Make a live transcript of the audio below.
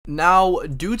Now,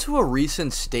 due to a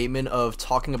recent statement of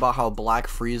talking about how Black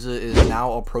Frieza is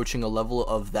now approaching a level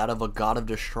of that of a god of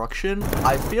destruction,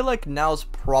 I feel like now's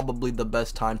probably the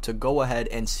best time to go ahead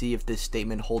and see if this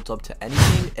statement holds up to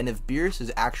anything and if Beerus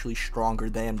is actually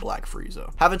stronger than Black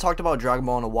Frieza. Haven't talked about Dragon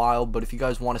Ball in a while, but if you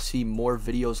guys want to see more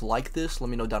videos like this, let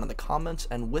me know down in the comments.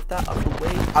 And with that out of the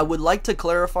way, I would like to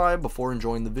clarify before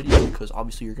enjoying the video, because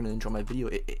obviously you're going to enjoy my video.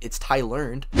 It's Thai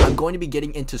learned. I'm going to be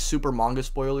getting into super manga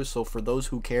spoilers, so for those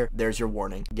who care, there's your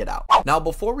warning. Get out. Now,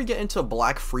 before we get into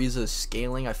Black Frieza's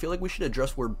scaling, I feel like we should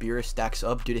address where Beerus stacks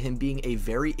up due to him being a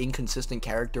very inconsistent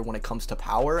character when it comes to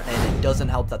power, and it doesn't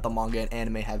help that the manga and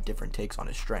anime have different takes on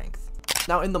his strength.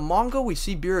 Now, in the manga, we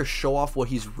see Beerus show off what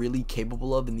he's really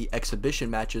capable of in the exhibition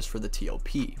matches for the TOP.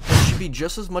 He should be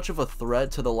just as much of a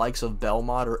threat to the likes of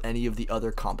Belmod or any of the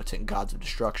other competent gods of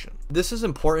destruction. This is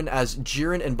important as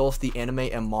Jiren in both the anime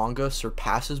and manga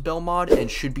surpasses Belmod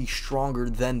and should be stronger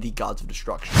than the gods of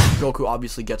destruction. Goku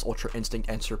obviously gets Ultra Instinct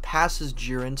and surpasses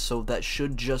Jiren, so that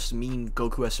should just mean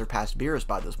Goku has surpassed Beerus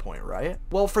by this point, right?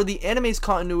 Well, for the anime's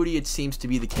continuity, it seems to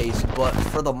be the case, but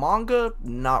for the manga,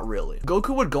 not really.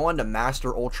 Goku would go on to master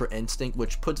Ultra Instinct,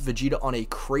 which puts Vegeta on a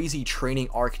crazy training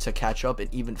arc to catch up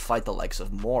and even fight the likes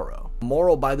of Moro.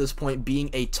 Moro by this point being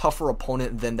a tougher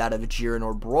opponent than that of Jiren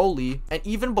or Broly, and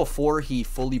even before he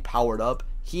fully powered up,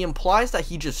 he implies that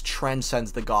he just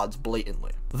transcends the gods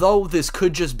blatantly. Though this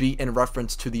could just be in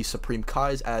reference to the Supreme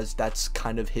Kais, as that's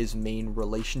kind of his main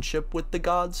relationship with the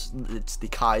gods. It's the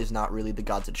Kais, not really the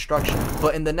gods of destruction.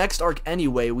 But in the next arc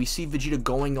anyway, we see Vegeta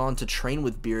going on to train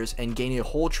with Beerus and gain a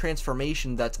whole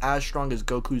transformation that's as strong as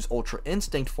Goku's Ultra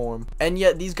Instinct form. And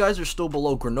yet these guys are still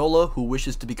below Granola, who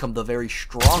wishes to become the very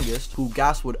strongest, who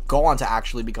Gas would go on to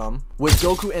actually become, with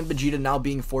Goku and Vegeta now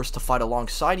being forced to fight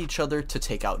alongside each other to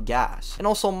take out Gas. And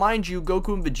also, mind you,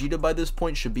 Goku and Vegeta by this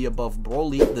point should be above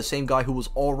Broly, the same guy who was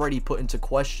already put into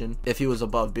question if he was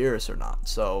above Beerus or not.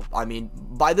 So, I mean,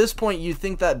 by this point, you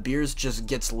think that Beerus just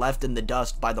gets left in the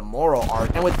dust by the Moro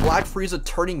arc, and with Black Frieza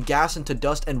turning Gas into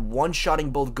dust and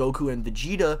one-shotting both Goku and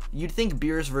Vegeta, you'd think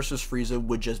Beerus versus Frieza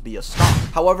would just be a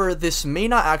stomp. However, this may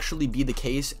not actually be the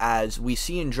case, as we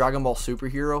see in Dragon Ball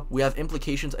Superhero, we have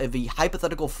implications of a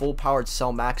hypothetical full-powered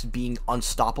Cell Max being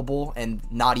unstoppable, and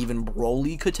not even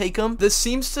Broly could take him. This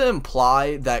seems to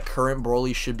imply that current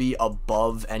Broly should be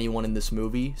above anyone in this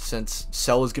movie, since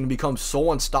Cell is going to become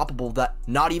so unstoppable that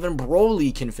not even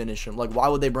Broly can finish him. Like, why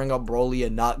would they bring up Broly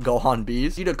and not Gohan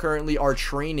Beast? Vegeta currently are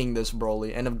training this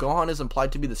Broly, and if Gohan is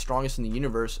implied to be the strongest in the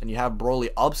universe, and you have Broly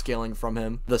upscaling from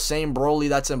him, the same Broly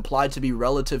that's implied to be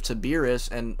relative to Beerus,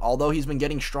 and although he's been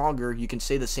getting stronger, you can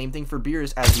say the same thing for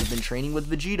Beerus as he's been training with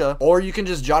Vegeta, or you can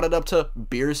just jot it up to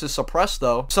Beerus is suppressed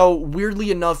though. So weirdly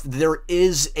enough, there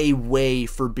is a way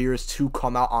for Beerus to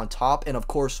come out on top, and of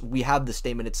course we have the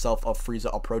statement itself of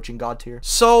Frieza approaching God tier.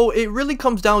 So it really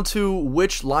comes down to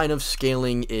which line of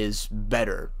scaling is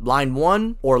better, line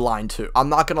 1 or line 2. I'm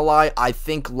not gonna lie, I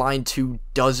think line 2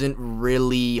 doesn't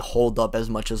really hold up as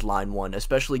much as line 1,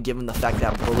 especially given the fact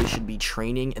that Broly should be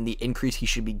training and the increase he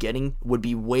should be getting would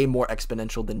be way more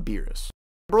exponential than Beerus.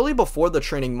 Broly before the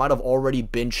training might have already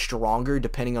been stronger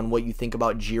depending on what you think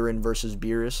about Jiren versus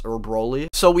Beerus or Broly.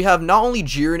 So we have not only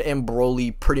Jiren and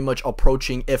Broly pretty much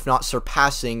approaching, if not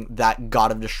surpassing, that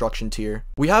God of Destruction tier.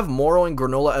 We have Moro and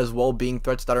Granola as well being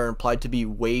threats that are implied to be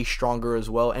way stronger as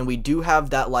well. And we do have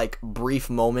that like brief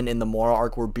moment in the Moro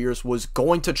arc where Beerus was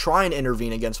going to try and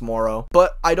intervene against Moro.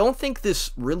 But I don't think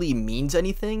this really means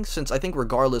anything, since I think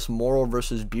regardless, Moro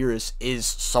versus Beerus is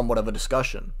somewhat of a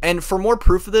discussion. And for more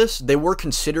proof of this, they were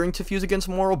considering to fuse against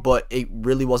Moro, but it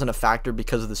really wasn't a factor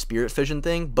because of the spirit fission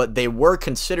thing, but they were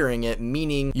considering it,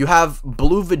 meaning you have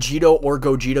Blue Vegeta or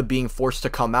Gogeta being forced to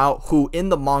come out, who in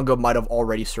the manga might have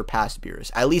already surpassed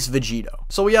Beerus, at least Vegeta.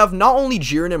 So we have not only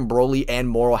Jiren and Broly and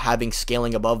Moro having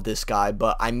scaling above this guy,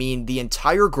 but I mean the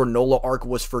entire Granola arc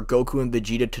was for Goku and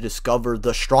Vegeta to discover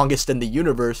the strongest in the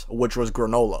universe, which was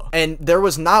Granola. And there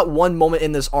was not one moment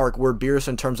in this arc where Beerus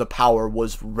in terms of power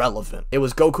was relevant. It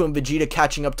was Goku and Vegeta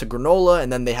catching up to Granola,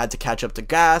 and then they had to catch up to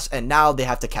Gas, and now they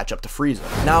have to catch up to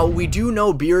Frieza. Now, we do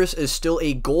know Beerus is still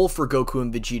a goal for Goku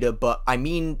and Vegeta, but I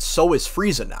mean, so is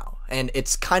Frieza now. And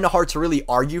it's kind of hard to really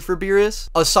argue for Beerus,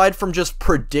 aside from just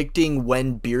predicting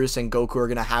when Beerus and Goku are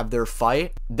going to have their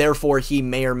fight. Therefore, he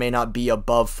may or may not be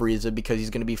above Frieza because he's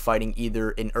going to be fighting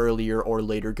either an earlier or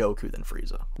later Goku than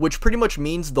Frieza. Which pretty much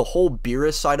means the whole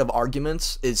Beerus side of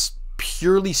arguments is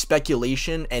purely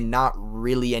speculation and not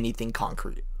really anything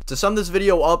concrete. To sum this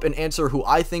video up and answer who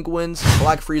I think wins,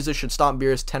 Black Frieza should stomp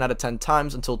Beerus 10 out of 10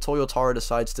 times until Toyotaro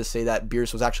decides to say that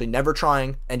Beerus was actually never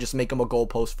trying and just make him a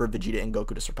goalpost for Vegeta and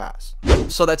Goku to surpass.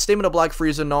 So that statement of Black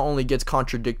Frieza not only gets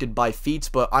contradicted by feats,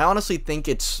 but I honestly think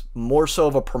it's more so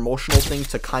of a promotional thing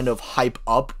to kind of hype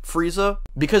up Frieza,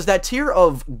 because that tier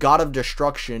of God of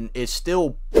Destruction is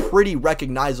still pretty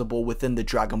recognizable within the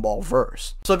Dragon Ball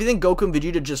verse. So if you think Goku and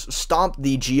Vegeta just stomp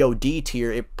the God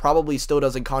tier, it probably still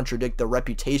doesn't contradict the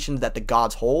reputation that the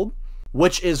gods hold,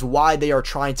 which is why they are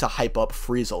trying to hype up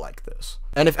Frieza like this.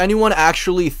 And if anyone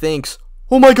actually thinks,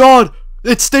 oh my god,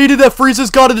 it's stated that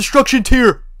Frieza's God of Destruction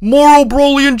tier, Moro,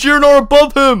 Broly, and Jiren are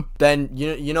above him, then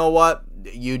you know what?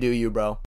 You do you, bro.